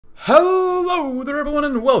Hello there everyone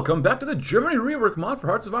and welcome back to the Germany Rework mod for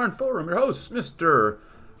Hearts of Iron 4. I'm your host, Mr.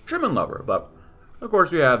 German Lover. But, of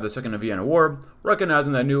course, we have the Second Vienna War,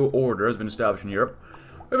 recognizing that new order has been established in Europe.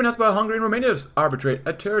 We've been asked by Hungary and Romania to arbitrate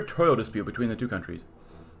a territorial dispute between the two countries.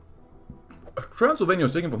 Transylvania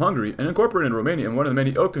was taken from Hungary and incorporated into Romania in one of the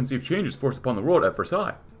many ill-conceived changes forced upon the world at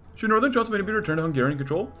Versailles. Should northern Transylvania be returned to Hungarian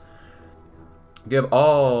control? Give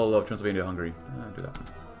all of Transylvania to Hungary. Do that one.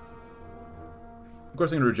 Of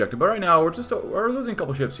course, they're going to reject it, but right now we're losing a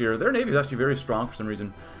couple ships here. Their navy is actually very strong for some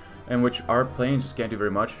reason, in which our planes just can't do very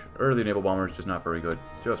much. Early naval bombers just not very good,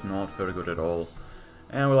 just not very good at all.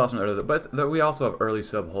 And we lost some early, but we also have early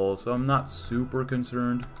sub hulls, so I'm not super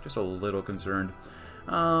concerned, just a little concerned.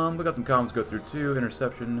 We got some comms to go through too: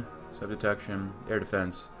 interception, sub detection, air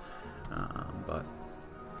defense. But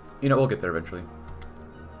you know, we'll get there eventually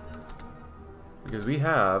because we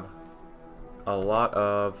have a lot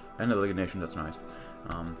of end of the League of Nations. That's nice.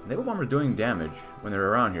 Naval bombers doing damage when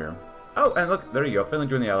they're around here. Oh, and look, there you go. Finland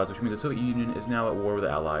joined the Allies, which means the Soviet Union is now at war with the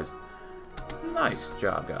Allies. Nice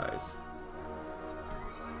job, guys.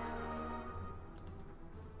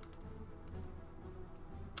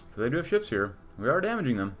 So they do have ships here. We are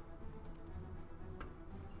damaging them.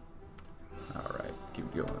 Alright,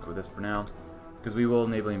 keep going with this for now. Because we will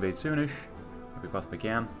navally invade soonish, if we possibly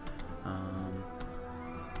can.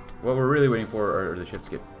 What we're really waiting for are the ships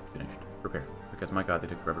to get finished. Repair. Because, my god, they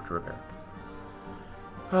took forever to repair.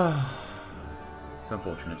 It's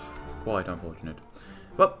unfortunate. Quite unfortunate.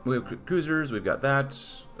 But we have cruisers, we've got that.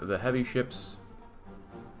 The heavy ships,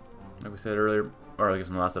 like we said earlier, or I guess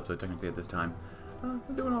in the last episode, technically at this time.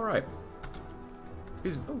 We're doing alright. Oh,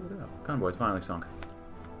 look at that. Convoys finally sunk.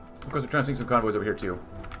 Of course, we're trying to sink some convoys over here, too.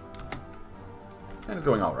 And it's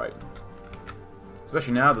going alright.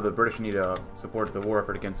 Especially now that the British need to support the war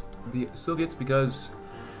effort against the Soviets, because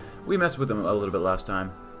we messed with them a little bit last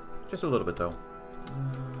time. Just a little bit, though.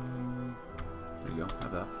 There you go.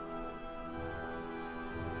 Have that.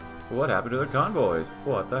 What happened to their convoys?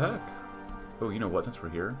 What the heck? Oh, you know what? Since we're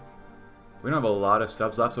here, we don't have a lot of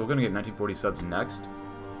subs left, so we're going to get 1940 subs next.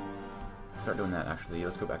 Start doing that, actually.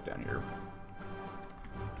 Let's go back down here.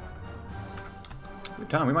 Good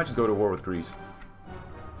time. We might just go to war with Greece.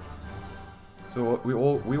 So we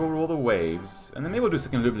will roll the waves, and then maybe we'll do a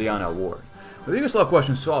second Ljubljana award. With the Yugoslav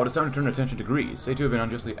question solved, it's time to turn attention to Greece. They too have been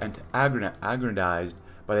unjustly aggrandized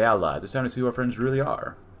by the Allies. It's time to see who our friends really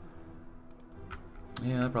are.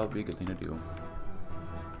 Yeah, that'd probably be a good thing to do.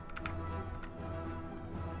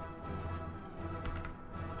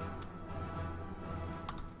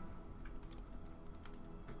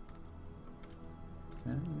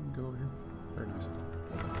 And go over here. Very nice.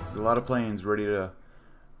 There's a lot of planes ready to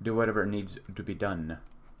do whatever it needs to be done.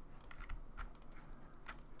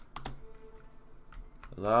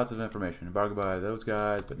 Lots of information. Embargoed by those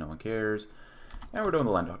guys, but no one cares. And we're doing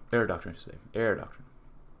the air doctrine, I should say. Air doctrine.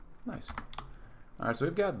 Nice. Alright, so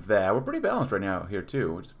we've got that. We're pretty balanced right now here,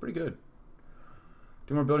 too, which is pretty good.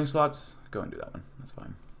 2 more building slots. Go and do that one. That's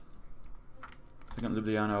fine. Second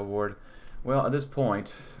Ljubljana award. Well, at this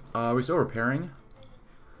point, are we still repairing?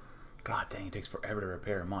 God dang, it takes forever to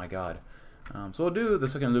repair. My god. So we'll do the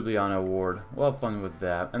second Ljubljana award. We'll have fun with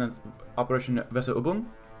that. And then Operation Weserübung,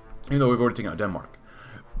 even though we've already taken out Denmark.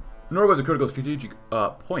 Norway is a critical strategic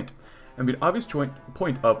point, and be an obvious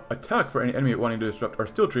point of attack for any enemy wanting to disrupt our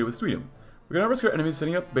steel trade with Sweden. We cannot risk our enemies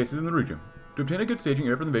setting up bases in the region. To obtain a good staging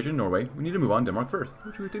area for the invasion of Norway, we need to move on Denmark first,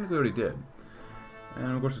 which we technically already did.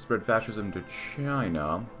 And of course we spread fascism to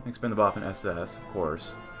China, expand the Waffen SS, of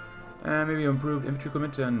course. And maybe improve infantry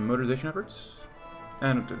equipment and motorization efforts.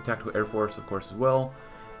 And tactical air force, of course, as well.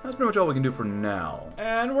 That's pretty much all we can do for now.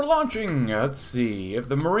 And we're launching! Let's see. If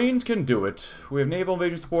the Marines can do it, we have naval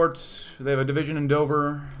invasion support. They have a division in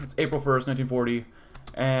Dover. It's April 1st, 1940.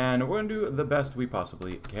 And we're going to do the best we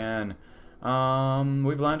possibly can.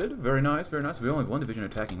 We've landed. Very nice, very nice. We only have 1 division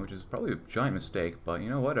attacking, which is probably a giant mistake. But, you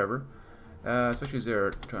know, whatever. Especially as they're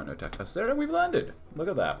trying to attack us there. And we've landed. Look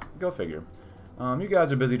at that. Go figure. You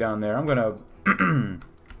guys are busy down there. I'm going to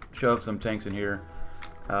shove some tanks in here.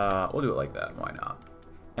 We'll do it like that. Why not?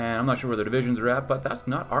 And I'm not sure where the divisions are at, but that's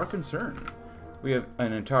not our concern. We have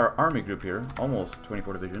an entire army group here, almost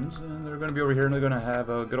 24 divisions, and they're going to be over here and they're going to have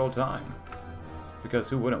a good old time. Because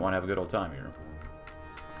who wouldn't want to have a good old time here?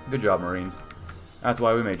 Good job, Marines. That's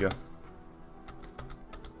why we made you.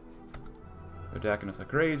 They're attacking us like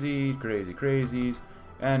crazy, crazies.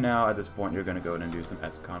 And now, at this point, you're going to go in and do some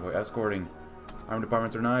convoy escorting. Armed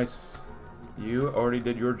departments are nice. You already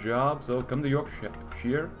did your job, so come to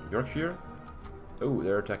Yorkshire. Oh,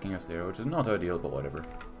 they're attacking us there, which is not ideal, but whatever.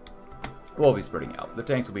 We'll be spreading out. The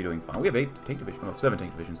tanks will be doing fine. We have 8 tank divisions, well, 7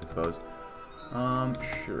 tank divisions, I suppose.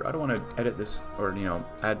 Sure. I don't want to edit this or, you know,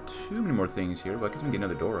 add too many more things here, but I guess we can get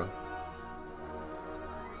another Dora.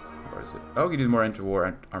 Where is it? Oh, we can do more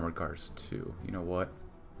anti-war armored cars, too. You know what?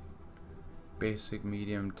 Basic,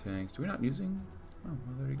 medium tanks. Do we not using? Oh,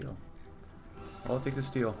 well, there you go. All it takes is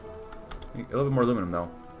steel. A little bit more aluminum, though.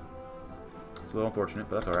 It's a little unfortunate,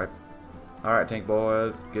 but that's alright. Alright, tank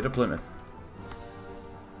boys. Get a Plymouth.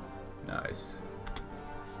 Nice.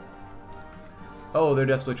 Oh, they're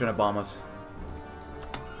desperately trying to bomb us.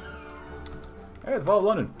 Hey, the fall of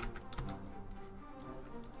London.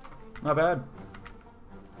 Not bad.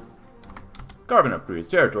 Carbon up Greece.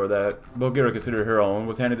 Territory that Bulgaria considered her own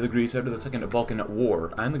was handed to Greece after the Second Balkan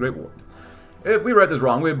War and the Great War. If we read this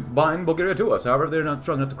wrong, we bind Bulgaria to us. However, they're not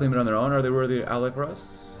strong enough to claim it on their own. Are they worthy ally for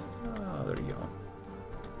us? Oh, there you go.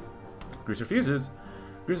 Greece refuses.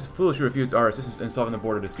 Greece foolishly refutes our assistance in solving the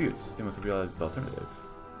border disputes. They must have realized the alternative.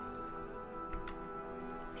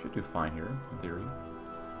 Should do fine here, in theory.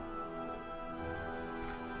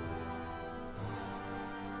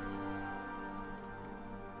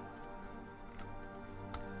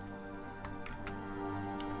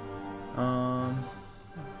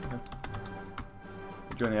 Okay.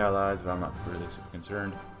 Join the Allies, but I'm not really super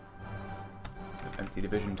concerned. Empty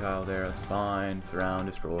division tile there, that's fine. Surround,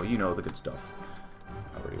 destroy, you know the good stuff.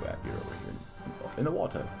 Where are you at? You're over here in the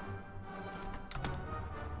water.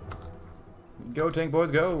 Go, tank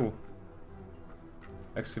boys, go!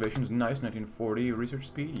 Excavation's nice, 1940. Research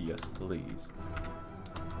speed? Yes, please.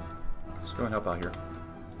 Let's go and help out here.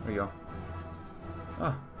 There you go.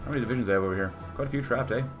 Ah, how many divisions do I have over here? Quite a few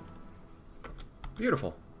trapped, eh?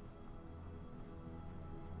 Beautiful.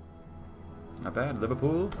 Not bad.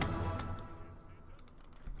 Liverpool.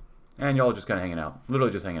 And y'all just kind of hanging out.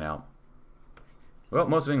 Literally just hanging out. Well,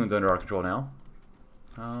 most of England's under our control now.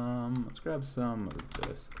 Let's grab some of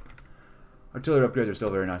this. Artillery upgrades are still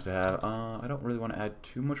very nice to have. I don't really want to add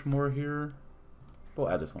too much more here. We'll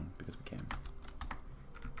add this one because we can.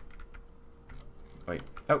 Wait.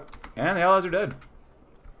 Oh, and the Allies are dead.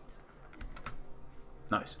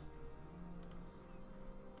 Nice.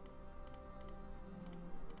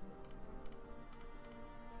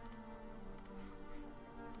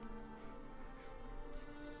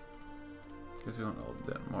 Guess we don't hold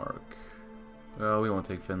Denmark. Well, we won't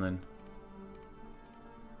take Finland.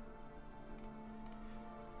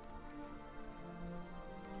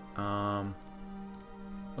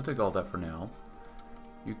 We'll take all that for now.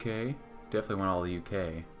 UK, definitely want all the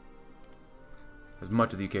UK. As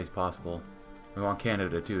much of the UK as possible. We want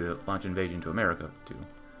Canada too to launch invasion to America too.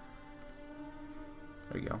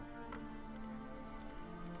 There you go.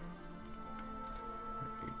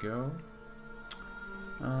 There you go.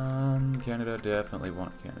 Canada, definitely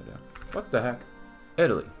want Canada. What the heck?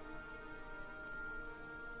 Italy.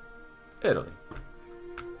 Italy.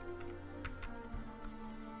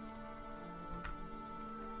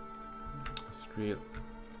 Australia.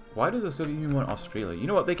 Why does the Soviet Union want Australia? You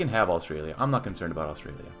know what? They can have Australia. I'm not concerned about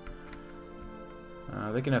Australia.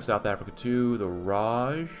 They can have South Africa too. The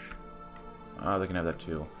Raj. They can have that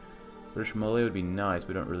too. British Malay would be nice.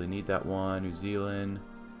 We don't really need that one. New Zealand.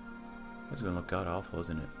 That's going to look god awful,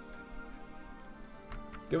 isn't it?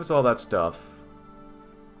 Give us all that stuff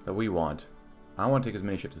that we want. I want to take as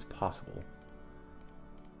many ships as possible.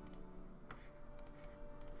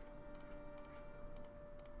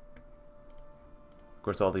 Of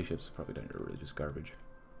course, all these ships probably are really just garbage.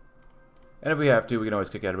 And if we have to, we can always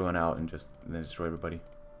kick everyone out and just then destroy everybody.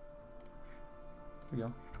 There we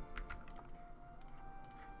go.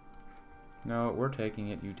 No, we're taking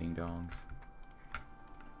it, you ding-dongs.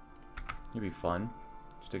 It'd be fun.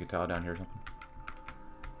 Just take a tile down here or something.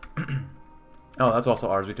 Oh, that's also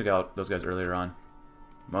ours. We took out those guys earlier on.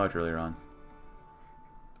 Much earlier on.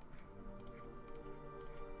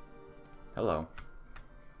 Hello.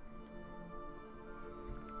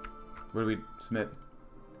 Where do we submit?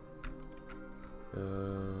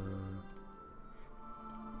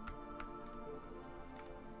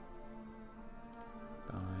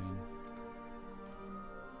 Fine.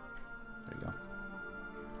 There you go.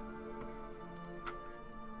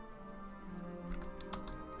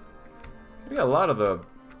 We got a lot of the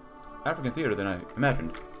African theater than I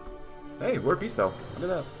imagined. Hey, we're at peace though.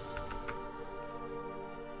 Look at that.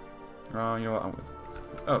 Oh, you know what?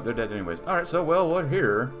 Oh, they're dead anyways. Alright, so, well, we're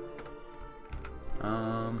here.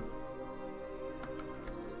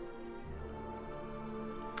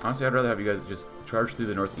 Honestly, I'd rather have you guys just charge through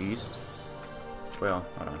the northeast. Well,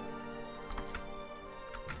 hold on.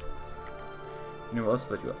 You know what? Let's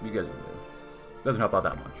split you up. You guys are over there. Doesn't help out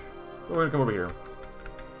that much. But we're gonna come over here.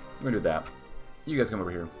 We're gonna do that. You guys come over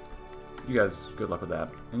here. You guys, good luck with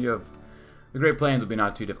that. And you have... The Great Plains would be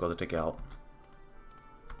not too difficult to take out.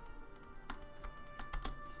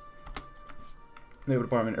 Naval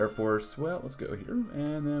Department, Air Force. Well, let's go here,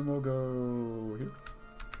 and then we'll go here.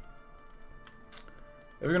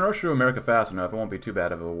 If we can rush through America fast enough, it won't be too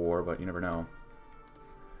bad of a war, but you never know.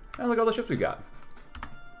 And look at all the ships we got.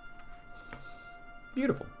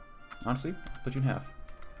 Beautiful. Honestly, I'll split you in half.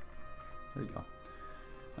 There you go.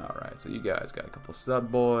 Alright, so you guys got a couple of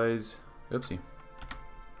sub boys. Oopsie.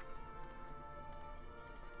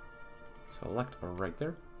 Select right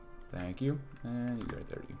there. Thank you. And you right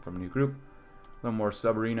there. You from a new group. A little more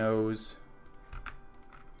submarinos.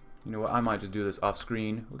 You know what? I might just do this off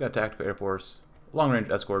screen. We got tactical air force. Long-range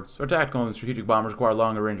escorts. Our tactical and strategic bombers require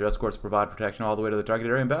longer-range escorts to provide protection all the way to the target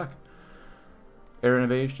area and back. Air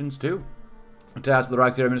innovations, too. The tasks of the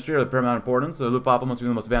Reichsair Ministry are of paramount importance. The Luftwaffe must be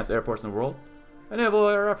the most advanced airports in the world. Enable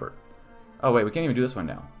air effort. Oh, wait, we can't even do this one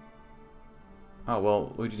now. Oh,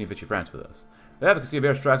 well, we just need Vichy France with us. The efficacy of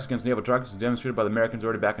air strikes against naval targets is demonstrated by the Americans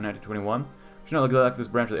already back in 1921. We should not neglect this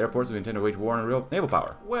branch of the airports if we intend to wage war on real naval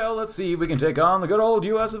power. Well, let's see if we can take on the good old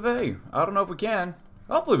US of A. I don't know if we can.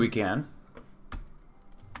 Hopefully we can.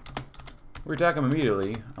 We attack them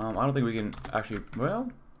immediately. I don't think we can actually,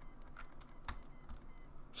 well,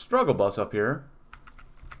 struggle bus up here.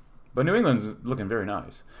 But New England's looking very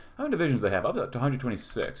nice. How many divisions do they have? Up to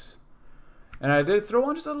 126. And I did throw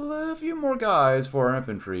on just a few more guys for our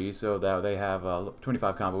infantry, so that they have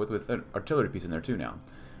 25 combo with an artillery piece in there too now,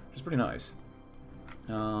 which is pretty nice.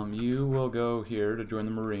 You will go here to join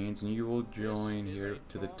the Marines, and you will join here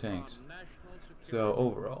to the tanks. So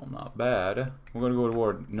overall, not bad. We're going to go to war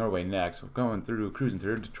with Norway next. We're going through, cruising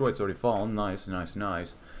through. Detroit's already fallen. Nice, nice,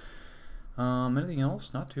 nice. Anything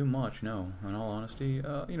else? Not too much, no. In all honesty,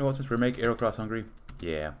 you know what? Since we make Aero Cross Hungary,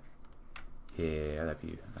 yeah,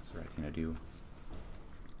 that's the right thing to do.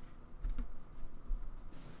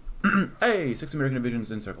 Hey, 6 American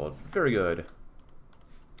divisions encircled. Very good.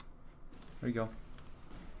 There you go.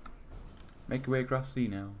 Make your way across the sea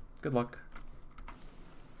now. Good luck.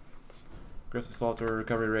 Aggressive assault or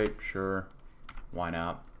recovery rate, sure. Why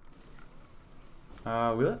not?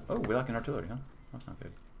 We lack an artillery, huh? That's not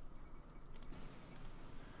good.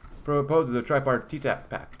 Proposes a tripartite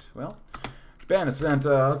pact. Well, Japan has sent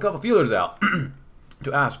a couple feelers out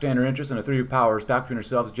to ascertain their interest in a 3 powers pact between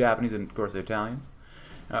ourselves, the Japanese, and of course the Italians.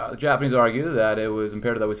 The Japanese argue that it was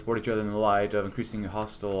imperative that we support each other in the light of increasing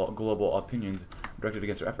hostile global opinions directed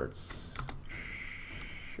against our efforts.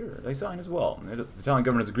 Sure, they sign as well. The Italian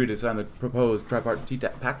government has agreed to sign the proposed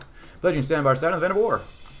tripartite pact, pledging to stand by our side in the event of war.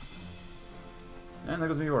 And there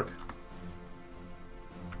goes New York.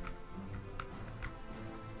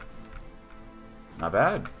 Not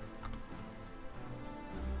bad.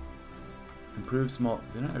 Improved small.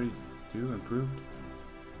 Didn't I already do improved?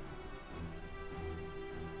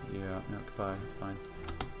 Yeah, no, goodbye. It's fine.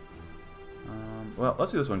 Well,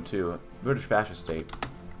 let's do this one too. British fascist state.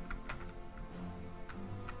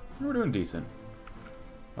 We're doing decent.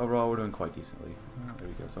 Overall, we're doing quite decently. Oh, there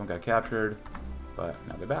you go. Someone got captured, but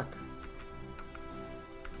now they're back.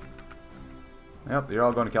 Yep, you're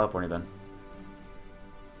all going to California then.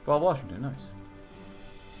 Well, Washington, nice.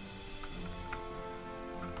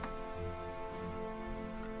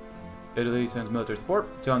 Italy sends military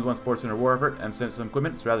support. Challenge 1 supports in a war effort and sends some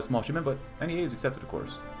equipment. It's a rather small shipment, but any aid is accepted, of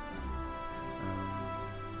course.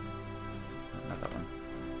 Not that one.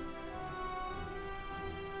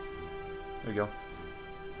 There you go.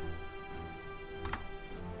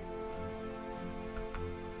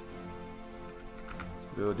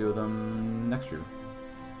 We'll deal with them next year.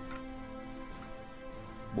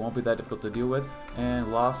 Won't be that difficult to deal with.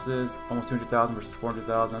 And losses, almost 200,000 versus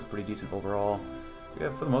 400,000. That's pretty decent overall. Yeah,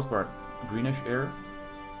 for the most part, greenish air.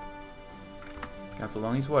 Cancel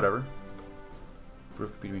loanies, whatever.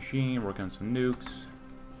 Improve computer machine, working on some nukes.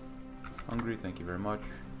 Hungary, thank you very much.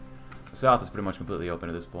 The south is pretty much completely open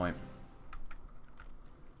at this point.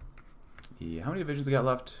 Yeah, how many divisions we got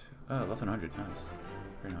left? Less than 100, nice.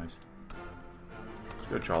 Very nice. Let's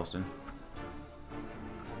go to Charleston.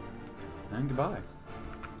 And goodbye.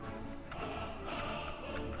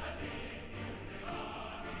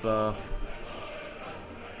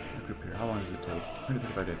 Group here. How long does it take?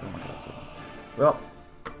 135 days. Oh my god, so long. Well,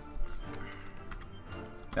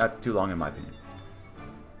 that's too long in my opinion.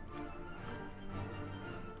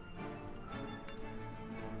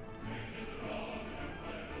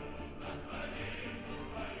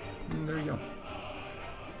 And there you go.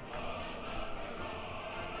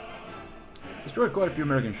 Destroyed quite a few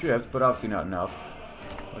American ships, but obviously not enough.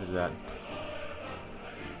 What is that?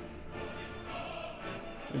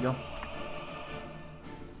 There you go.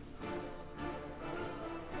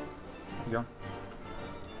 There you go.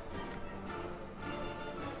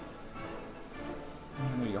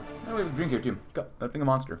 And there you go. Oh, we have a drink here too. Got that thing, a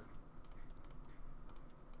monster.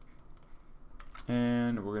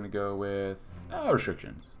 And we're going to go with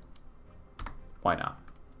restrictions. Why not?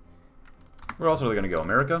 We're also really going to go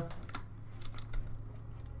America.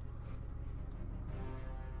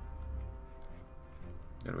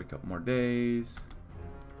 Gotta wait a couple more days.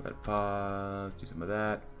 Let it pause. Do some of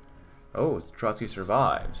that. Oh, Trotsky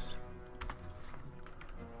survives.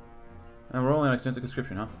 And we're only on extensive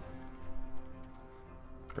conscription, huh?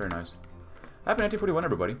 Very nice. Happy 1941,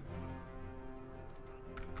 everybody.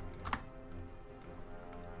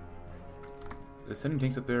 Is sending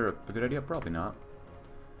tanks up there a good idea? Probably not.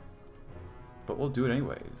 But we'll do it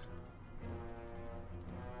anyways.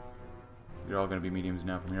 You're all going to be mediums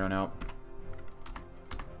now from here on out.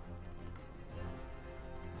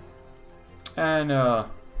 And,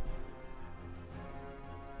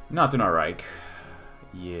 Nothing alright.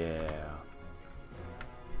 Yeah.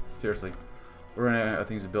 Seriously. We're running out of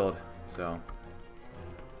things to build, so.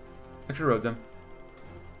 Extra roads then.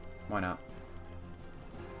 Why not?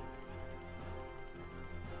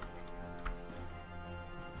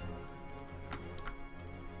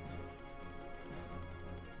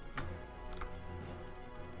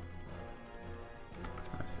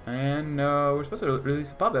 Nice. And we're supposed to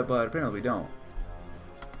release a puppet, but apparently we don't.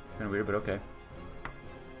 Kind of weird, but okay.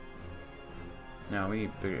 Now we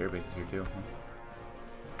need bigger air bases here too. Huh?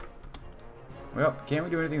 Well, can't we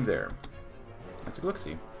do anything there? Let's go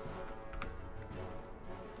look-see.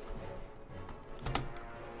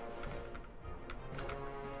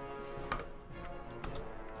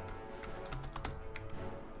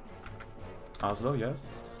 Oslo, yes.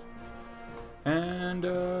 And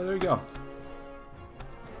there you go.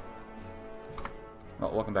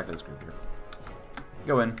 Well, welcome back to this group here.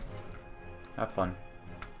 Go in. Have fun.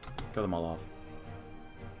 Kill them all off.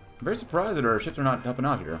 I'm very surprised that our ships are not helping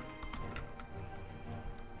out here.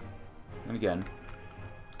 And again.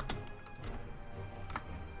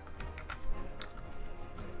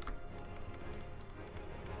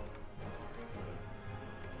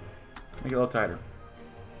 Make it a little tighter.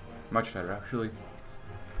 Much tighter, actually.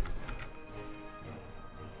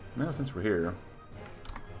 Well, since we're here.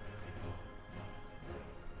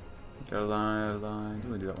 Got a line.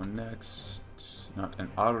 We'll do that one next. Not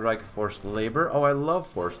an auto-like forced labor. Oh, I love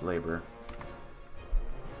forced labor.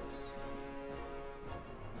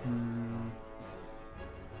 Sure,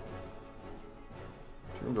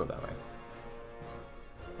 we'll go that way.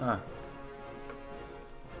 Ah.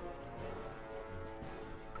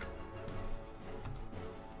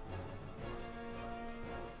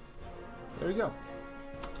 There you go.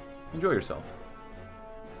 Enjoy yourself.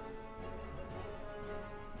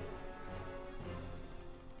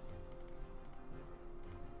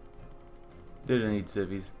 Didn't need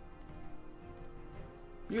civvies.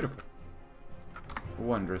 Beautiful.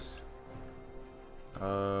 Wondrous.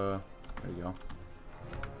 There you go.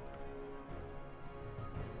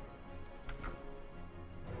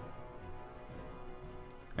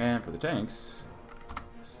 And for the tanks.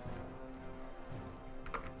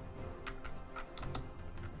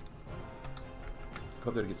 Go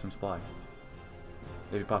up there to get some supply.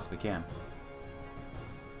 If you possibly can.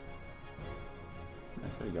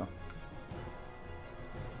 Nice, there you go.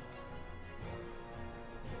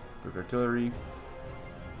 Improved artillery.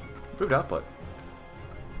 Improved output.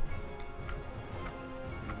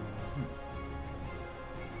 There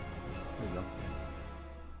you go.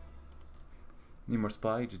 Need more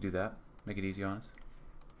supply? Just do that. Make it easy on us.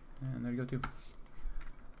 And there you go too.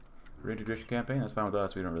 Reintegration campaign? That's fine with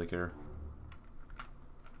us. We don't really care.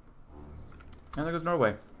 And there goes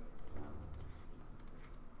Norway.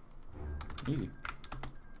 Easy.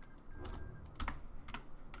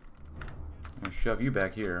 I'm gonna shove you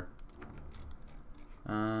back here.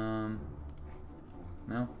 No.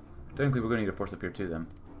 Technically, we're gonna need a force up here too, then.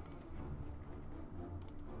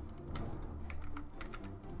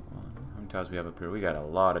 How many tiles do we have up here? We got a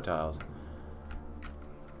lot of tiles.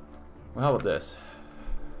 Well, how about this?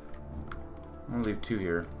 I'm gonna leave 2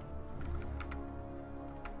 here.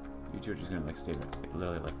 You two are just gonna like stay like,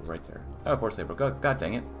 literally like right there. Oh, force labor. God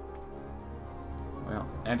dang it. Well,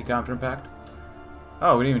 anti-counter impact.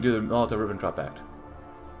 Oh, we didn't even do the Molotov-Ribbentrop Pact.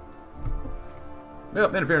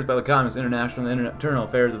 Well, interference by the Communist International in the internal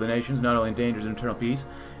affairs of the nations not only endangers internal peace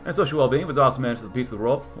and social well-being, but also menaces the peace of the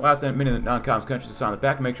world. We'll ask many of the non-communist countries to sign the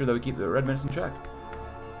pact to make sure that we keep the red menace in check.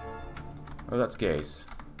 Oh, that's the case.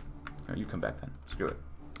 Oh, you come back then. Screw it.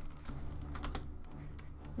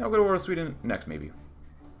 Now we'll go to war with Sweden next, maybe.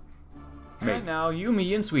 And now you,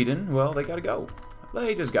 me, and Sweden, well, they gotta go.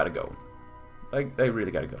 They just gotta go. Like, they really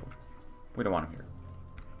gotta go. We don't want them here.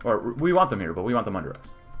 Or, we want them here, but we want them under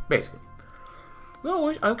us. Basically. Well,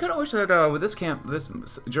 I kind of wish that with this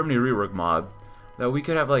Germany Rework mod, that we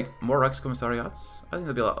could have like more Rex commissariats. I think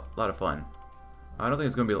that'd be a lot of fun. I don't think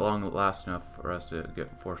it's going to be long last enough for us to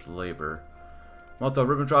get forced labor.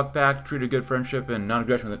 Molotov-Ribbentrop Pact treated good friendship and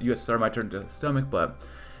non-aggression with the USSR might turn to the stomach, but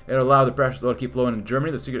it'll allow the precious oil to keep flowing in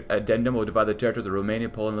Germany. The secret addendum will divide the territories of Romania,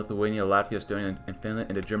 Poland, Lithuania, Latvia, Estonia, and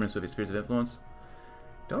Finland into German and Soviet spheres of influence.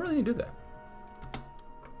 Don't really need to do that.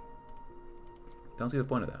 Don't see the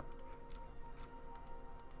point of that.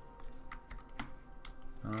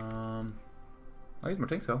 I'll use more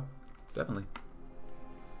tanks though. Definitely.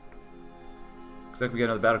 Looks like we get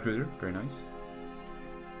another battle cruiser. Very nice.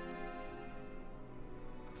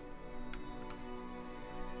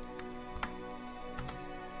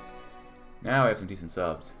 Now we have some decent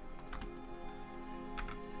subs.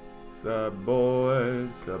 Sub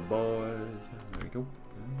boys, sub boys. There we go.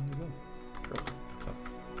 There we go.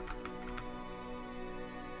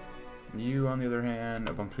 You, on the other hand,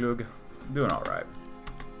 a Bunklug, doing alright.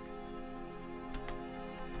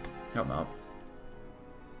 Help him out.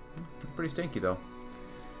 Pretty stanky though.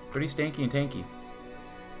 Pretty stanky and tanky.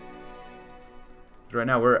 Right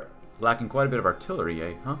now we're lacking quite a bit of artillery,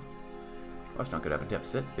 eh? Huh? Well, that's not good to have a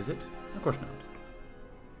deficit, is it? Of course not.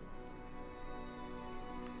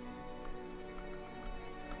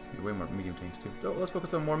 Need way more medium tanks too. So let's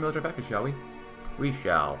focus on more military factories, shall we? We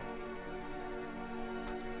shall.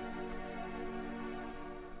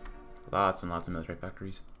 Lots and lots of military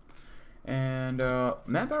factories. And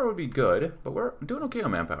manpower would be good, but we're doing okay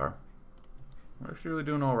on manpower. We're actually really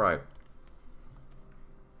doing alright.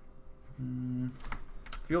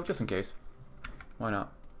 Fuel just in case. Why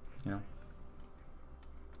not? You know.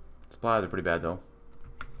 Supplies are pretty bad though.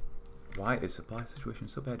 Why is supply situation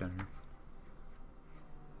so bad down here?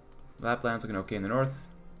 Lapland's looking okay in the north.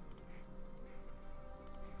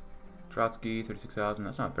 Trotsky, 36,000.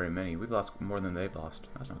 That's not very many. We've lost more than they've lost.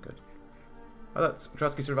 That's not good. I thought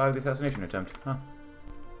Trotsky survived the assassination attempt. Huh.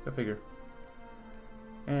 Go figure.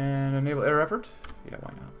 And a naval air effort? Yeah,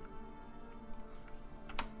 why not?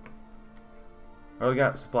 Oh, we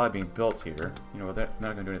got supply being built here. You know what, they're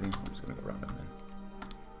not going to do anything. I'm just going to go around them then.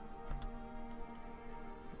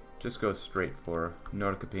 Just go straight for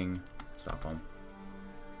Nordkaping, Stockholm.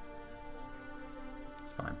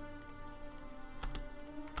 It's fine.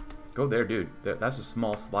 Go there, dude. That's a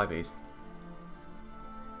small supply base.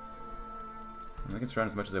 I can surround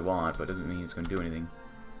as much as I want, but it doesn't mean it's going to do anything.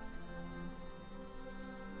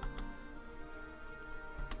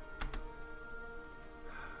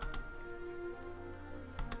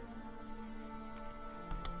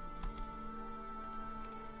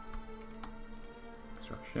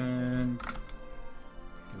 Construction. Get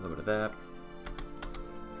a little bit of that.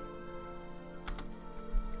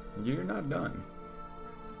 You're not done.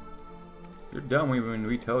 You're done when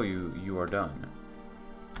we tell you you are done.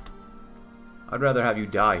 I'd rather have you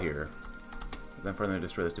die here than for them to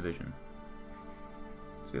destroy this division.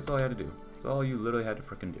 See, that's all I had to do. That's all you literally had to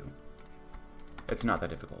frickin' do. It's not that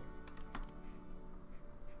difficult.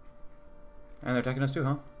 And they're attacking us too,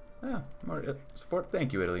 huh? Yeah, more support.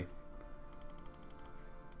 Thank you, Italy.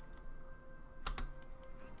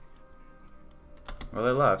 Well,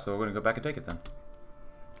 they left, so we're gonna go back and take it then.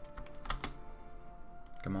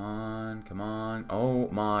 Come on, come on. Oh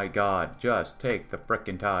my god, just take the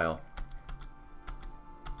frickin' tile.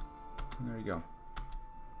 There you go.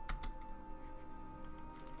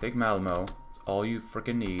 Take Malmo. It's all you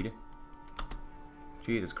frickin' need.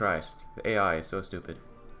 Jesus Christ. The AI is so stupid.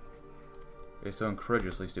 It's so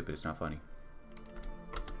incredulously stupid, it's not funny.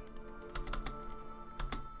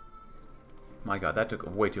 My god, that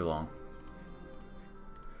took way too long.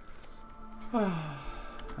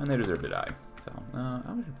 And they deserve to die. So, I'm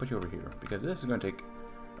going to put you over here, because this is going to take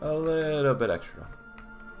a little bit extra.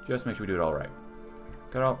 Just make sure we do it alright.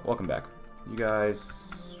 Carol, welcome back. You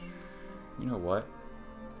guys... You know what?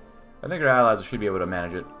 I think our allies should be able to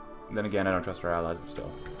manage it. Then again, I don't trust our allies, but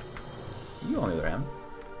still. You, on the other hand,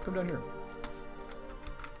 come down here.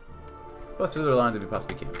 Bust through their lines if you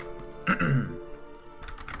possibly can.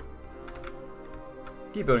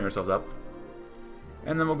 Keep building ourselves up.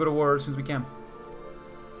 And then we'll go to war as soon as we can.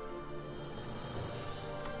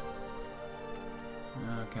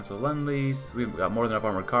 Cancel Lend-Lease. We've got more than enough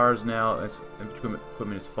armored cars now. Infantry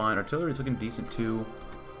equipment is fine. Artillery is looking decent too.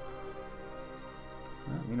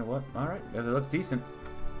 Well, you know what? Alright, it looks decent.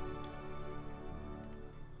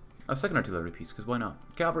 A second artillery piece, because why not?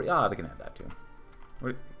 Cavalry, they can have that too.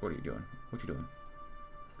 What are you doing? What you doing?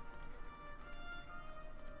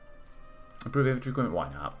 Improve infantry equipment, why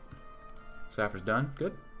not? Sappers done,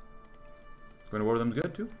 good. Going to war with them,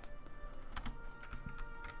 good too.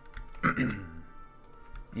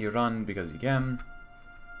 You run because you can.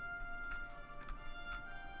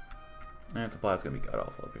 And supply is going to be god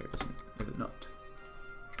awful up here, isn't it? Is it not?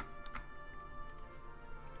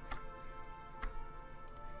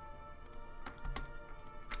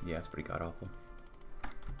 Yeah, it's pretty god awful.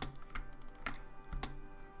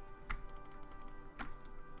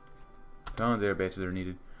 Tons of air bases are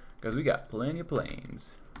needed because we got plenty of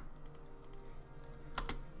planes.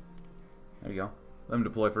 There you go. Let them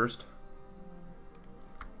deploy first.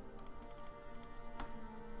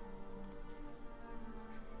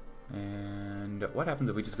 And what happens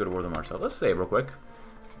if we just go to war with them ourselves? Let's save real quick.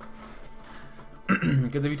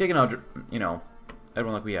 Because if you've taken out, you know,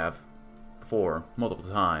 everyone like we have before, multiple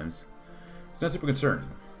times, it's not super concerning.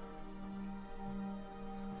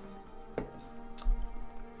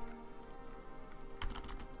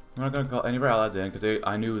 I'm not going to call any of our allies in because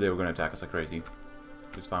I knew they were going to attack us like crazy.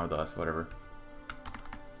 Which is fine with us, whatever.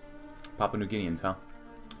 Papua New Guineans, huh?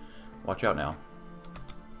 Watch out now.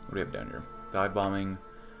 What do we have down here? Dive bombing.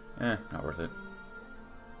 Not worth it.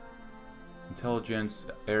 Intelligence,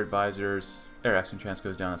 air advisors. Air action chance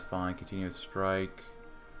goes down, that's fine. Continuous strike.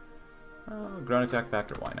 Ground attack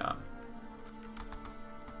factor, why not?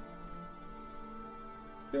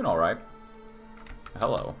 Doing alright.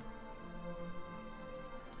 Hello.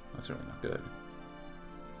 That's certainly not good.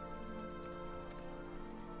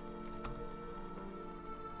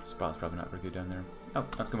 Spot's probably not very good down there. Oh,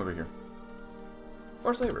 let's come over here.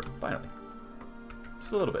 Forced labor, finally.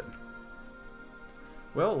 Just a little bit.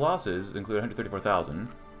 Well, losses include 134,000.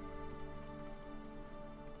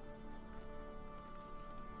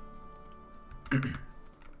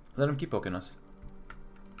 Let them keep poking us.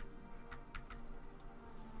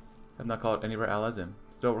 Have not called any of our allies in.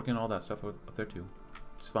 Still working all that stuff up there too.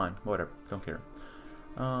 It's fine, whatever. Don't care.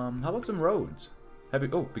 How about some roads?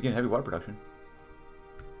 Begin heavy water production.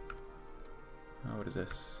 What is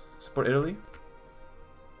this? Support Italy?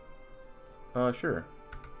 Sure.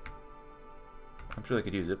 I'm sure they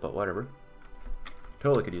could use it, but whatever.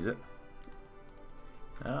 Totally could use it.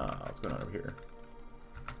 What's going on over here?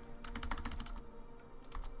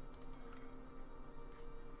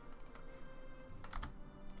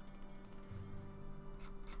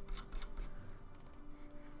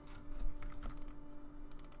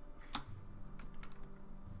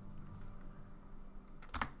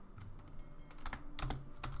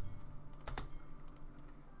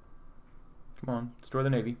 Come on, destroy the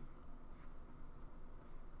Navy.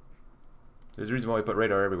 There's a reason why we put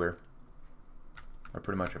radar everywhere. Or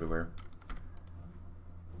pretty much everywhere.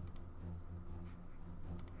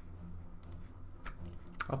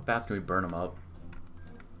 How fast can we burn them up?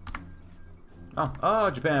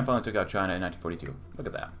 Oh, Japan finally took out China in 1942. Look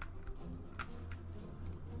at that.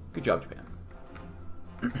 Good job, Japan.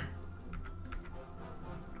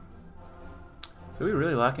 So we're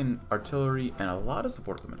really lacking artillery and a lot of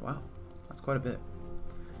support equipment. Wow, that's quite a bit.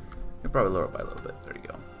 We'll probably lower it by a little bit. There you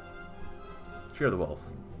go. Share the wealth.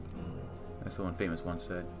 As someone famous once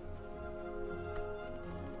said.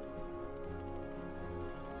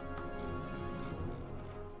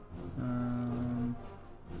 There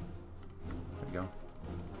you go.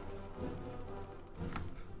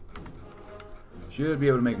 Should be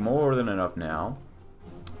able to make more than enough now.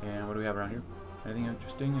 And what do we have around here? Anything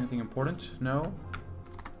interesting? Anything important? No?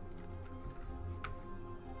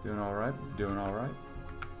 Doing alright. Doing alright.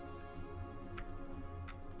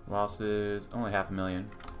 Losses, only 500,000.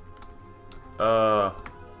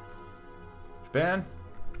 Japan?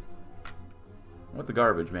 What the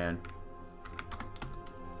garbage, man?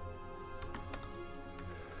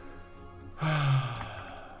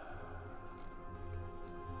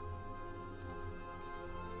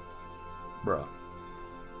 Bruh.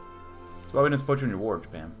 That's why we didn't support you in your war,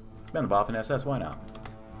 Japan. Ban the Boff and SS, why not?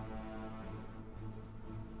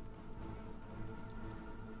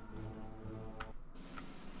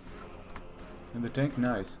 And the tank,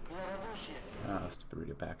 nice. Stupid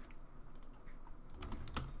radio pack.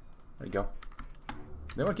 There you go.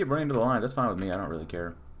 They want to keep running to the lines. That's fine with me. I don't really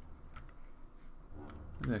care.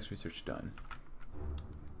 The next research done.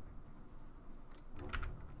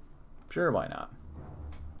 Sure, why not?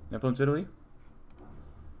 Influence Italy?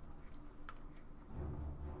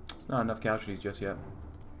 It's not enough casualties just yet.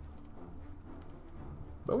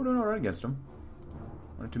 But we're doing alright against them.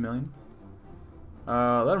 1 or 2 million.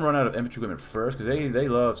 Let them run out of infantry equipment first, because they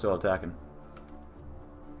love still attacking.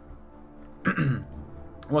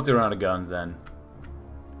 Once they run out of guns, then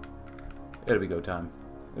it'll be go time.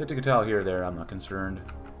 They take a towel here or there, I'm not concerned.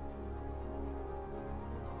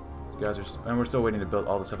 These guys are, and we're still waiting to build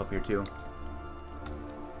all the stuff up here too.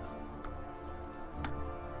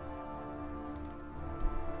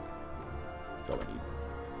 That's all I need.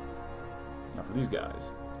 Now for these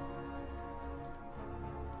guys.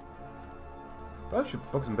 Probably should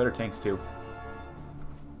focus on better tanks too.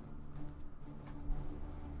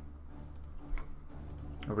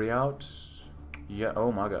 Are we out? Yeah,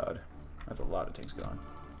 oh my god. That's a lot of tanks gone.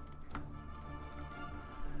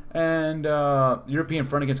 And, European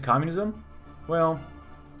front against communism? Well,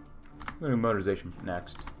 we're going to do motorization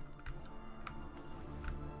next.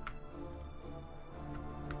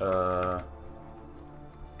 Well,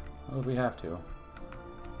 if we have to.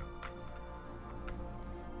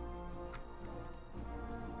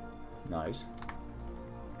 Nice.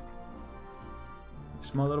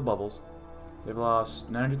 Small little bubbles. They've lost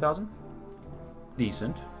 900,000?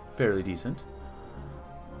 Decent. Fairly decent.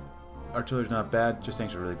 Artillery's not bad, just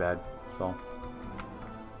tanks are really bad. That's all.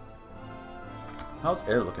 How's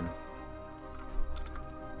air looking?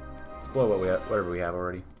 Let's blow what we have, whatever we have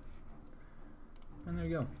already. And there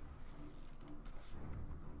you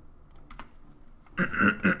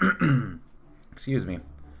go. Excuse me.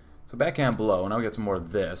 So backhand blow, now we got some more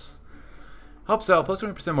of this. Helps out, plus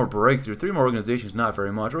 20% more breakthrough. 3 more organizations, not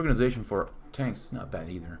very much. Organization for tanks is not bad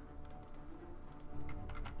either.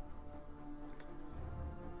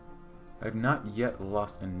 I've not yet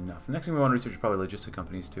lost enough. Next thing we want to research is probably logistic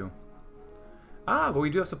companies too. Ah, but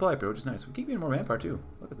we do have supply pair, which is nice. We keep getting more manpower too.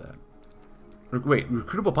 Look at that. Wait,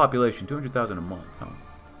 recruitable population, 200,000 a month. Oh.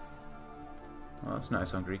 Well, that's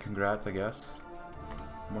nice, Hungary. Congrats, I guess.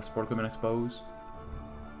 More sport equipment, I suppose.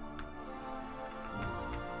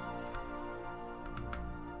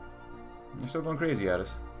 They're still going crazy at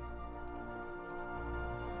us.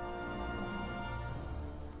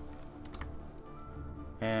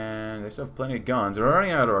 And they still have plenty of guns. They're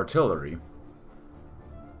running out of artillery.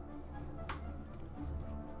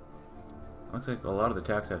 Looks like a lot of the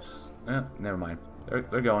attacks have... never mind. They're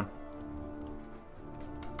going.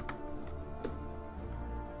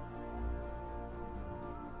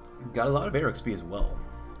 Got a lot of air XP as well.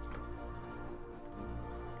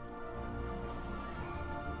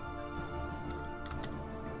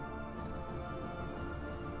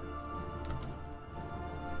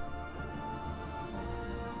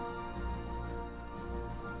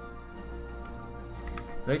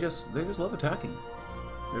 They just love attacking.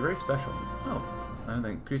 They're very special. Oh, I think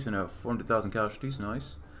increasing of 400,000 casualties,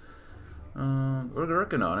 nice. We're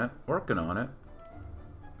working on it. Working on it.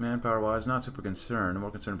 Manpower wise, not super concerned. I'm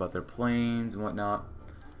more concerned about their planes and whatnot.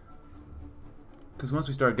 Because once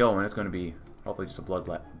we start going, it's going to be hopefully just a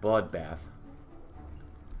bloodbath.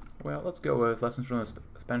 Well, let's go with lessons from the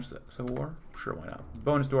Spanish Civil War. Sure, why not?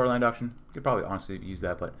 Bonus to our land auction. Could probably honestly use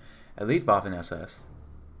that, but Elite Waffen SS,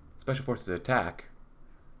 Special Forces Attack.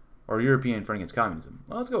 Or European front against communism.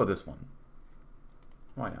 Well, let's go with this one.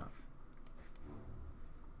 Why not?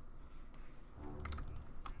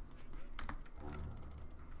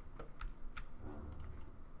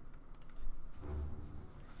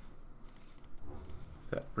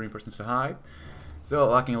 Set reinforcements to high. Still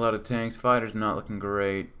lacking a lot of tanks. Fighters not looking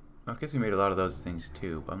great. I guess we made a lot of those things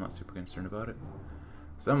too, but I'm not super concerned about it.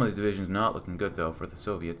 Some of these divisions not looking good though for the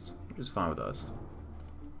Soviets, which is fine with us.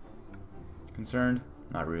 Concerned?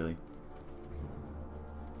 Not really.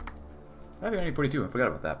 I have any 42. I forgot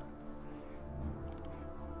about that.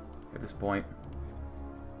 At this point.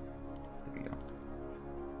 There we go.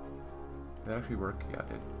 Did that actually work? Yeah, it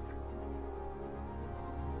did.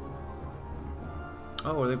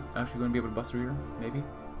 Oh, are they actually going to be able to bust through here? Maybe?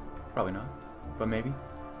 Probably not. But maybe.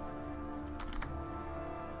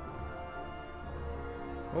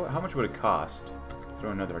 Well, how much would it cost to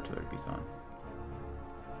throw another artillery piece on?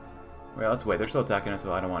 Well, let's wait. They're still attacking us,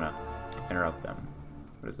 so I don't want to interrupt them.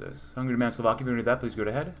 What is this? Hungry demand Slovakia. If you want to do that, please go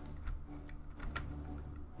ahead.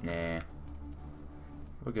 Nah.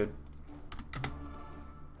 We're good.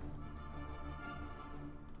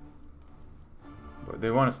 But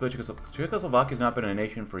they want to split Czechoslovakia. Czechoslovakia has not been a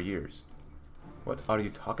nation for years. What are you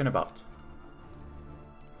talking about?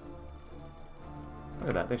 Look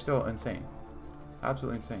at that. They're still insane.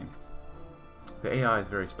 Absolutely insane. The AI is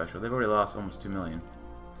very special. They've already lost almost 2 million.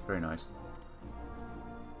 Very nice.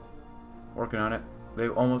 Working on it. They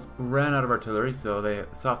almost ran out of artillery, so the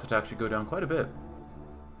soft attack should go down quite a bit.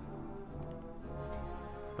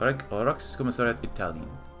 Commissariat Italian.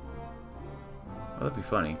 Well, that'd be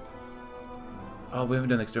funny. Oh, we haven't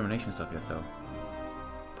done the extermination stuff yet, though.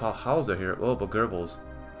 Paul Hauser here. Oh, but Goebbels.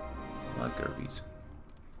 I like Goebbels.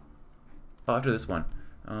 Oh, after this one.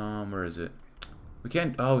 Where is it? We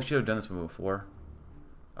can't... Oh, we should have done this one before.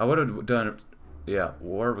 I would have done... Yeah,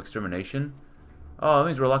 War of Extermination. Oh, that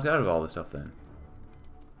means we're locked out of all this stuff then.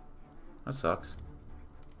 That sucks.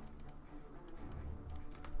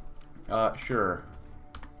 Sure.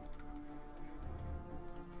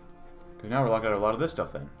 Because now we're locked out of a lot of this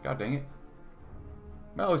stuff then. God dang it.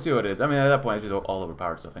 Well, we'll see what it is. I mean, at that point, it's just all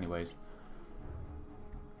overpowered stuff anyways.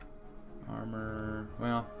 Armor...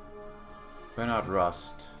 Well... Why not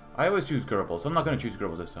rust? I always choose Gerbil, so I'm not going to choose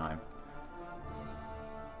Gerbils this time.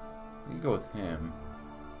 You can go with him.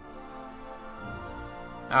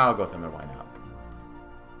 I'll go with him, or why not?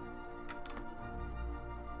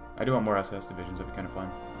 I do want more SS divisions, that'd be kind of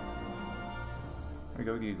fun. There we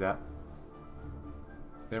go, we can use that.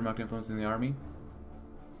 Their marked influence in the army.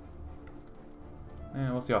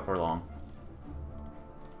 And we'll see how far along.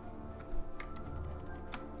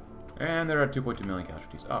 And they're at 2.2 million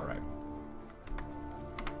casualties. Alright.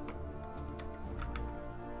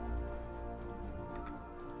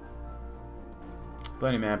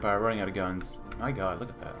 Plenty of manpower, running out of guns. My god, look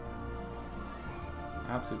at that.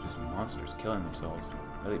 Absolute just monsters killing themselves.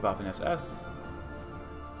 Elite Waffen SS.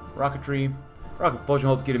 Rocketry. Rocket propulsion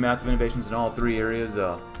holds the key to massive innovations in all three areas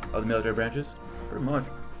of the military branches. Pretty much.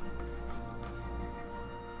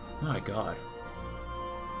 My god.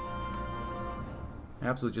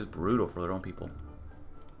 Absolutely just brutal for their own people.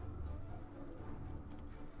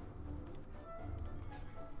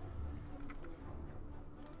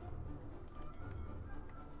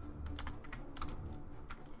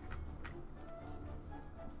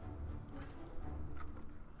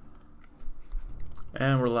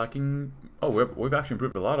 And we're lacking... Oh, we've actually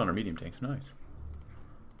improved a lot on our medium tanks. Nice.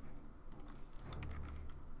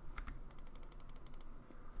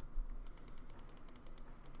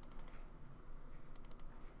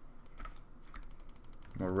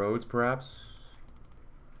 More roads, perhaps?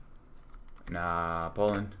 Nah,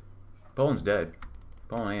 Poland. Poland's dead.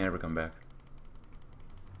 Poland ain't ever come back.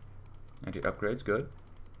 Anti-upgrades, good.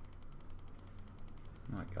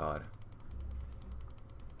 My god.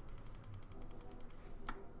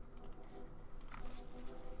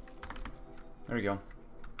 There we go.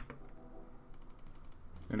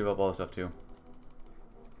 Gonna develop all this stuff too.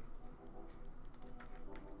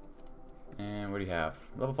 And what do you have?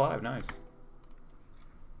 Level 5, nice.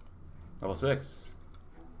 Level 6.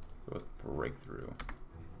 Go with breakthrough.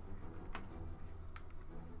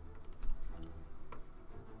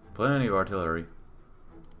 Plenty of artillery.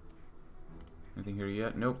 Anything here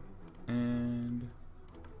yet? Nope. And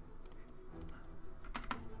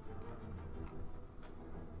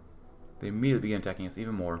they immediately begin attacking us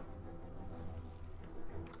even more.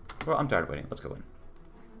 Well, I'm tired of waiting. Let's go in.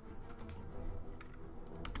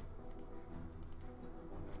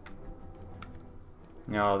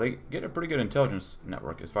 Now, they get a pretty good intelligence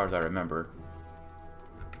network, as far as I remember.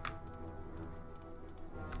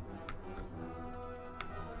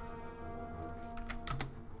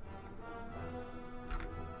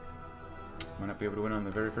 Might not be able to win on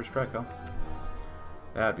the very first strike, huh?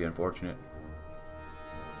 That'd be unfortunate.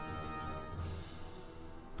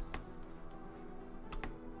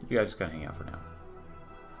 You guys just gotta hang out for now.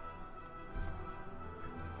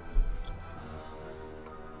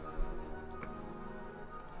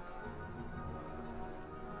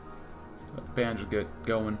 Let the bands just get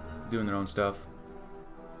going, doing their own stuff.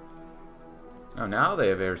 Oh, now they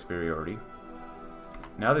have air superiority.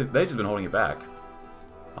 Now they've just been holding it back.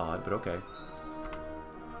 Odd, but okay.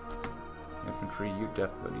 Infantry, you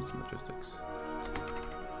definitely need some logistics.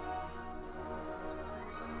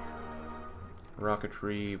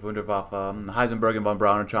 Rocketry, Wunderwaffe, Heisenberg and von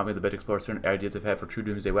Braun are chomping at the bit to explore certain ideas they've had for true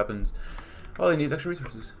doomsday weapons. All they need is extra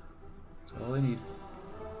resources. That's all they need.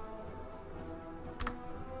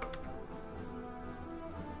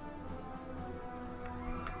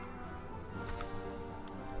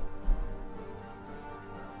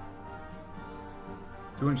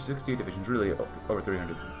 $260 divisions, really over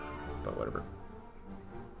 300, but whatever.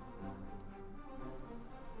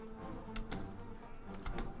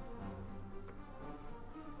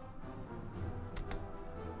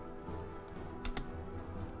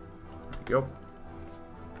 There we go.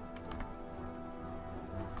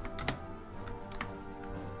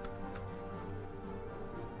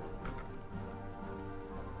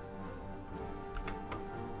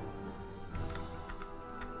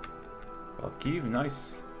 Kyiv,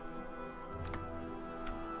 nice.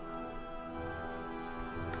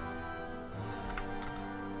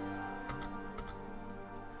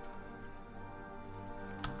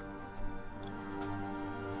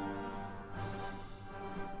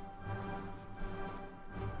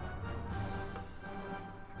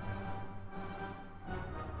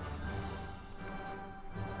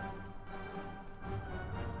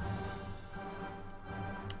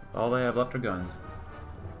 All they have left are guns.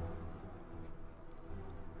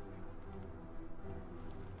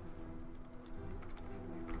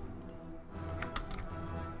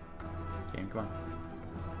 Game, come on.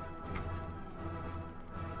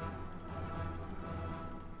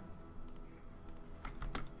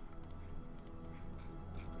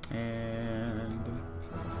 And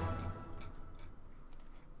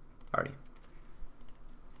alrighty.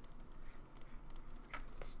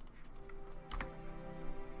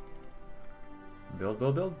 Build,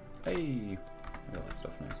 build, build. Hey, look at all that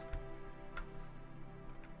stuff. Nice.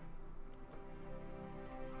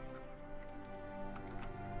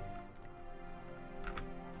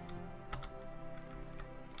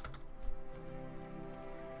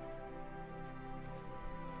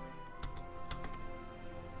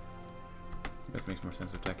 This makes more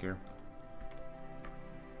sense with tech here.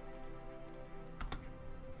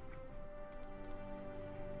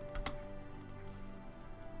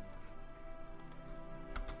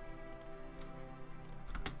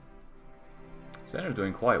 Center's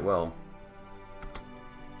doing quite well.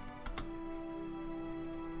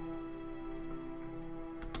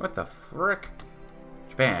 What the frick?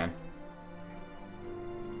 Japan.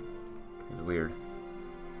 It's weird.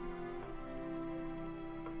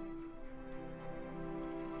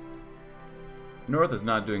 North is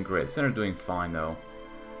not doing great. Center's doing fine though.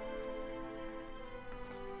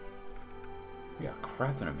 We got a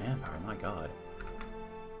crap ton of manpower, my god.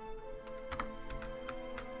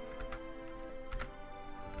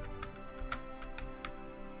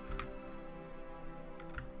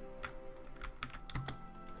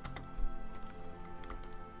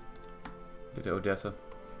 Get to Odessa.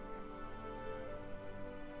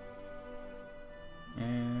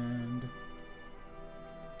 And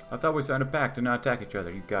I thought we signed a pact to not attack each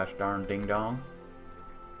other, you gosh darn ding dong.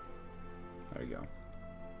 There you go.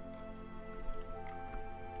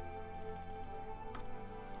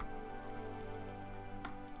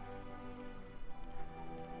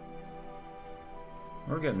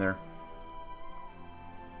 We're getting there.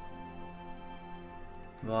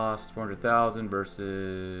 Lost 400,000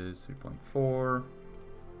 versus 3.4.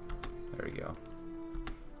 There we go.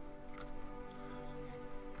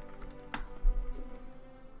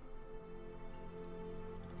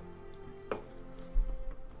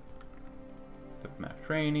 Map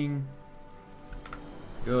training.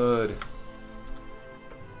 Good.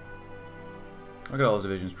 Look at all those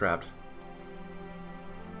divisions trapped.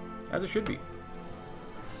 As it should be.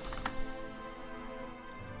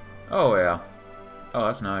 Oh yeah. Oh,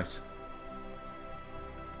 that's nice.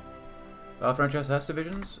 French SS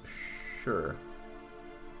divisions? Sure.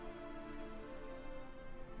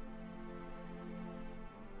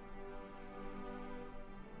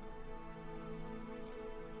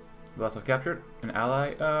 Vlaslav captured an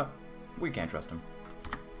ally. We can't trust him.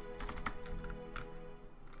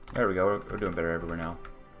 There we go. We're doing better everywhere now.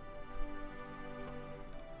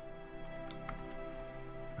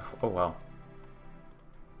 Oh wow.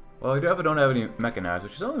 Well, we definitely don't have any mechanized,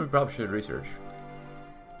 which is something we probably should research.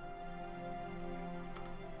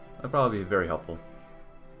 That'd probably be very helpful.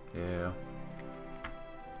 Yeah.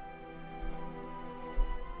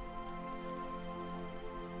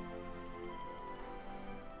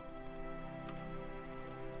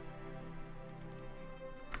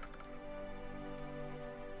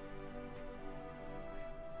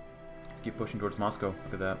 Keep pushing towards Moscow.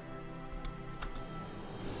 Look at that.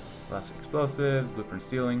 Plastic explosives, blueprint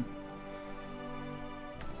stealing.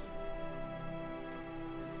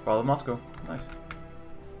 Fall of Moscow. Nice.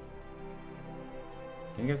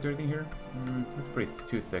 Can you guys do anything here? Looks pretty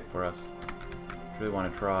too thick for us. Really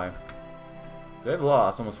want to try. So they've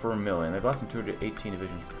lost almost 4 million. They've lost some 218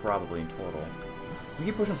 divisions probably in total. We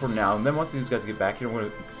keep pushing for now, and then once these guys get back here, we're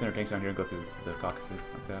going to send our tanks down here and go through the Caucasus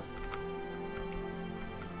like that.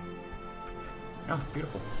 Oh,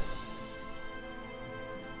 beautiful.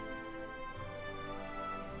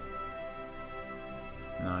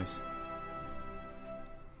 Nice.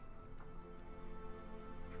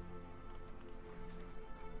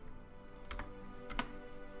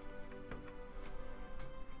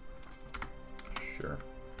 Sure.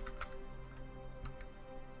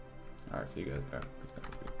 Alright, so you guys are back.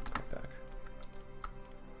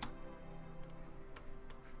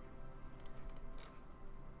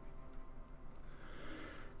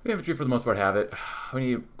 The infantry, for the most part, have it. We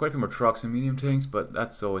need quite a few more trucks and medium tanks, but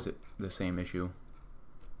that's always the same issue.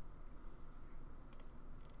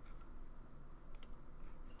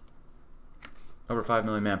 Over 5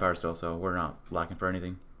 million manpower still, so we're not lacking for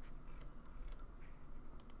anything.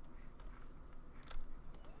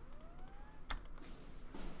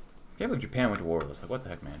 I can't believe Japan went to war with us. Like, what the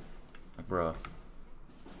heck, man? Like, bruh.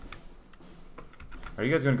 Are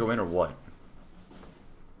you guys gonna go in or what?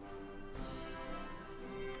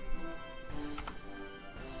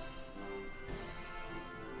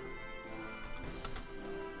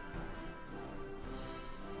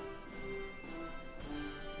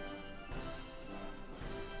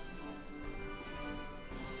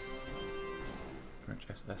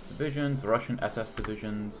 SS divisions, Russian SS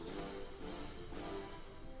divisions.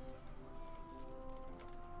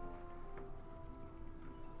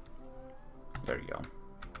 There you go.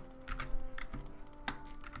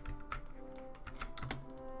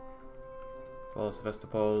 Well,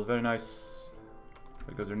 Sevastopol, very nice.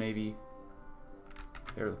 There goes their navy.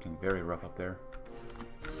 They're looking very rough up there.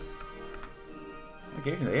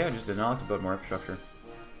 Occasionally, yeah, just did not like to build more infrastructure.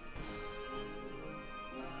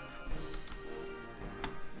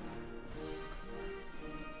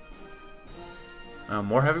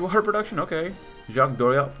 More heavy water production? Okay. Jacques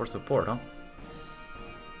Doriot for support, huh?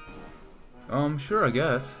 Sure, I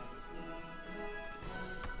guess.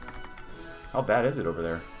 How bad is it over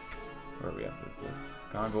there? Where are we at with this?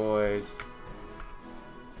 Convoys.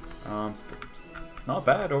 Not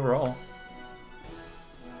bad overall.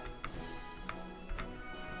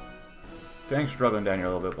 Dang, struggling down here a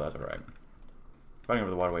little bit, but that's alright. Fighting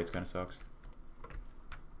over the waterways kind of sucks.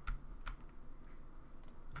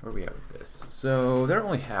 Where are we at with this? So, they're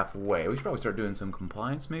only halfway. We should probably start doing some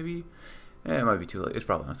compliance, maybe? Eh, it might be too late. It's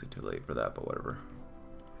probably honestly too late for that, but whatever.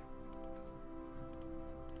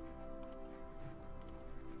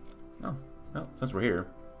 Oh, no, since we're here.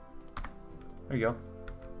 There you go.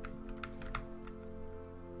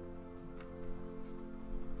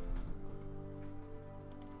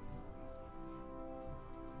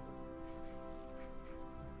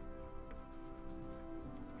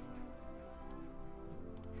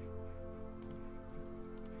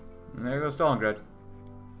 And there goes Stalingrad.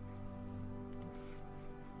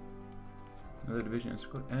 Another division is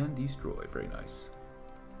and destroyed. Very nice.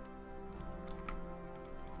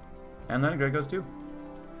 And Leningrad goes too.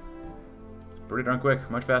 Pretty darn quick.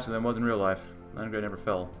 Much faster than it was in real life. Leningrad never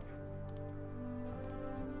fell.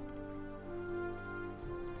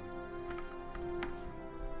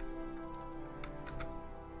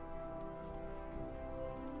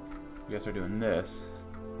 You guys are doing this.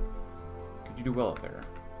 Could you do well up there?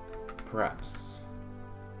 Perhaps.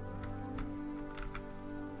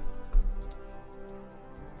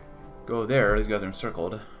 Go there. These guys are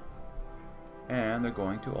encircled. And they're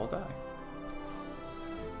going to all die.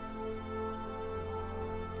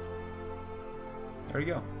 There you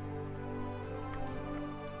go.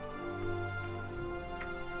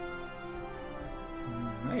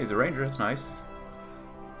 Hey, he's a ranger. That's nice.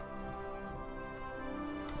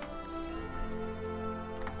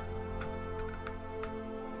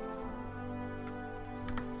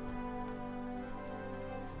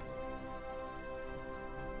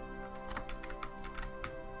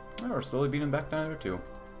 Oh, we're slowly beating back down there too.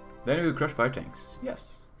 Then we were crushed by tanks.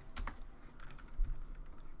 Yes.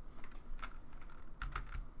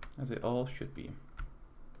 As it all should be.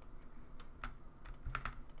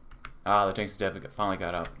 Ah, the tanks definitely finally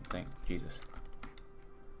got out. Thank Jesus.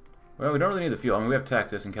 Well, we don't really need the fuel. I mean, we have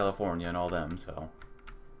Texas and California and all them, so.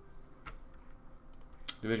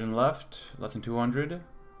 Division left, less than 200.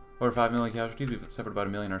 Over 5 million casualties. We've suffered about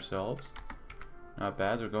 1 million ourselves. Not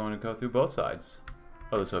bad. We're going to go through both sides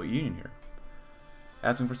of the Soviet Union here.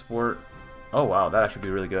 Asking for support. Oh wow, that actually be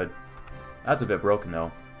really good. That's a bit broken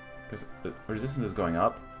though, because the resistance is going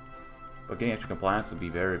up, but getting extra compliance would be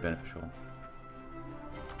very beneficial.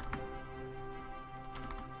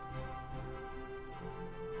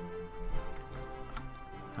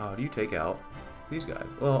 How do you take out these guys?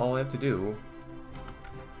 Well, all I have to do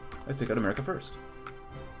is take out America first.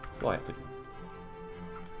 That's all I have to do.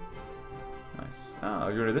 Nice. Oh,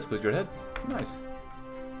 you're to this place, you're ahead. Nice.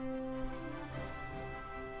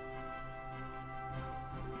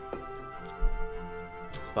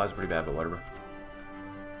 Supplies are pretty bad, but whatever.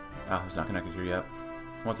 Ah, it's not connected here yet.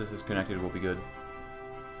 Once this is connected, we'll be good.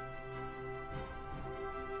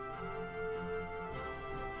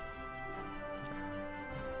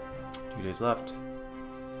 Okay. 2 days left.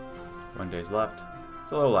 1 day's left.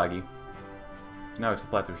 It's a little laggy. So now we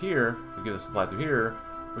supply through here, we give us supply through here,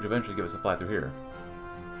 which eventually give us supply through here.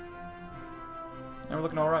 And we're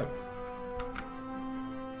looking alright.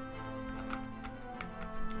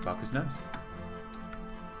 Baku's nice.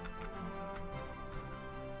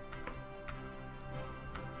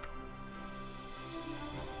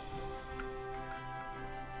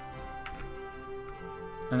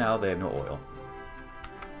 And now they have no oil.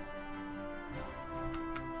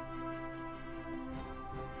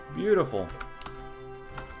 Beautiful.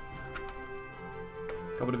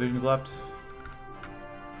 Couple divisions left.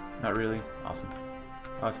 Not really. Awesome.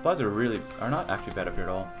 Supplies are not actually bad up here at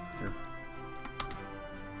all. Here.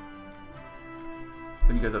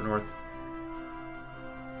 Send you guys up north.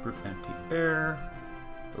 Group anti-air.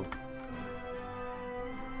 Oh.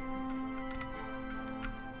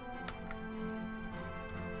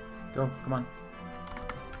 Go, come on.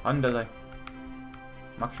 Andale.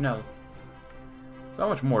 Mach schnell. So how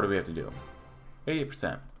much more do we have to do?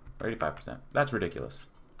 88%. Or 85%. That's ridiculous.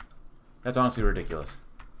 That's honestly ridiculous.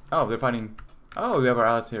 Oh, they're fighting... Oh, we have our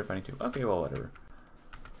allies here fighting too. Okay, well, whatever.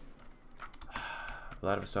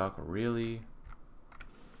 Vladivostok, really?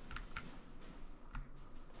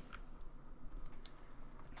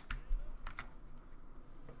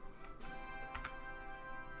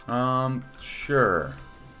 Sure.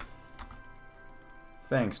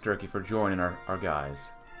 Thanks, Turkey, for joining our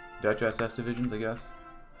guys. Dutch SS divisions, I guess.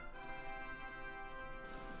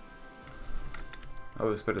 I would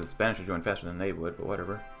have expected the Spanish to join faster than they would, but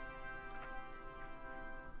whatever.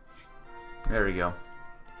 There we go.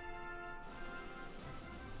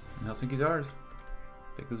 And Helsinki's ours.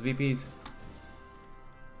 Take those VPs.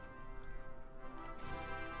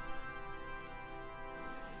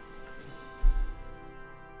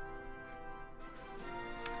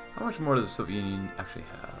 How much more does the Soviet Union actually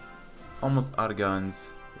have? Almost out of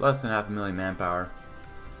guns. Less than 500,000 manpower.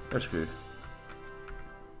 They're screwed.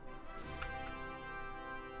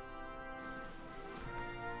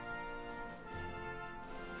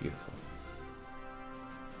 Beautiful.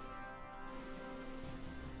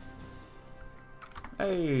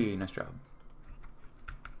 Hey, nice job.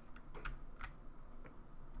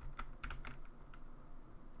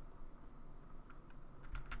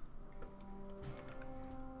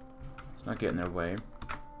 It's not getting their way.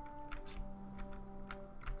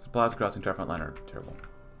 Supplies crossing entire front line are terrible.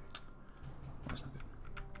 That's not good.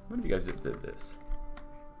 What if you guys did this?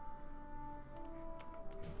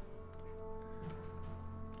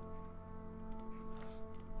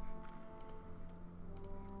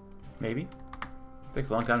 Maybe. Takes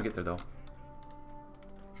a long time to get there, though.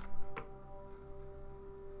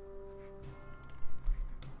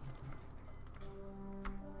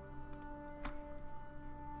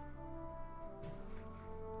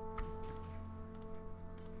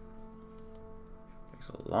 Takes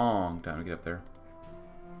a long time to get up there.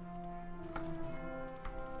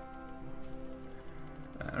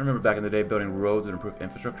 I remember back in the day building roads and improved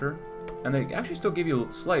infrastructure, and they actually still give you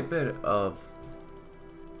a slight bit of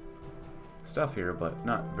stuff here, but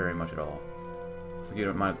not very much at all. So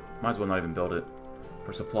you might as well not even build it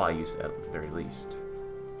for supply use at the very least.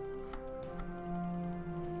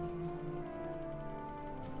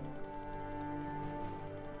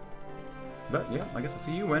 But yeah, I guess I'll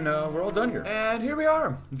see you when we're all done here. And here we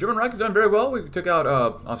are. The German Reich has done very well. We took out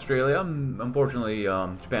Australia. Unfortunately,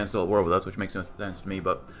 Japan's still at war with us, which makes no sense to me.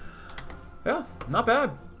 But yeah, not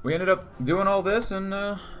bad. We ended up doing all this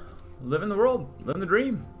and living the world, living the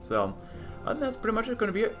dream. So I think that's pretty much going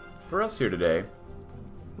to be it for us here today.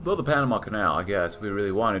 We'll build the Panama Canal, I guess, if we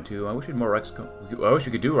really wanted to. I wish we had more I wish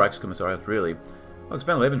we could do Reichskommissariats, really. I'll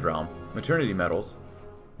expand Lebensraum, maternity medals,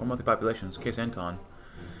 more monthly populations, Case Anton.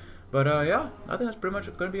 But yeah, I think that's pretty much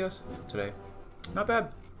going to be us today. Not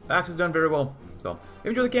bad. Axe has done very well. So, if you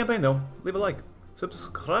enjoy the campaign though, leave a like.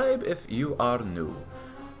 Subscribe if you are new.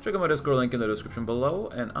 Check out my Discord link in the description below,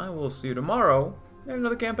 and I will see you tomorrow in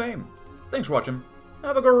another campaign. Thanks for watching.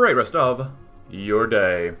 Have a great rest of your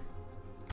day.